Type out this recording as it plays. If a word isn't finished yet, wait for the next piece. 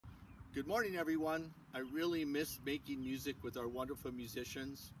Good morning, everyone. I really miss making music with our wonderful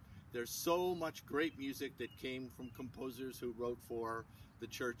musicians. There's so much great music that came from composers who wrote for the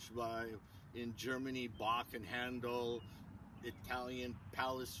church in Germany, Bach and Handel, Italian,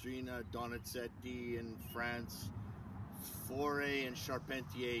 Palestrina, Donizetti in France, Fauré and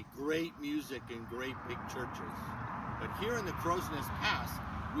Charpentier. Great music in great big churches. But here in the Crowsnest Pass,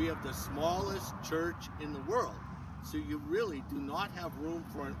 we have the smallest church in the world. So you really do not have room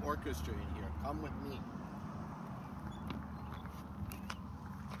for an orchestra in here. Come with me.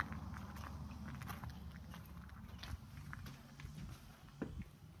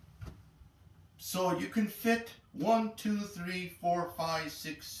 So you can fit 1, 2, 3, 4, 5,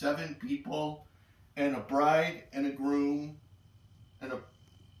 6, 7 people, and a bride and a groom, and a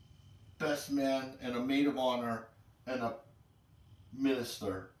best man, and a maid of honor, and a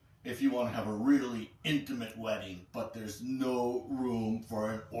minister, if you want to have a really intimate wedding, but there's no room for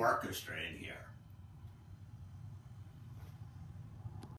an orchestra in here.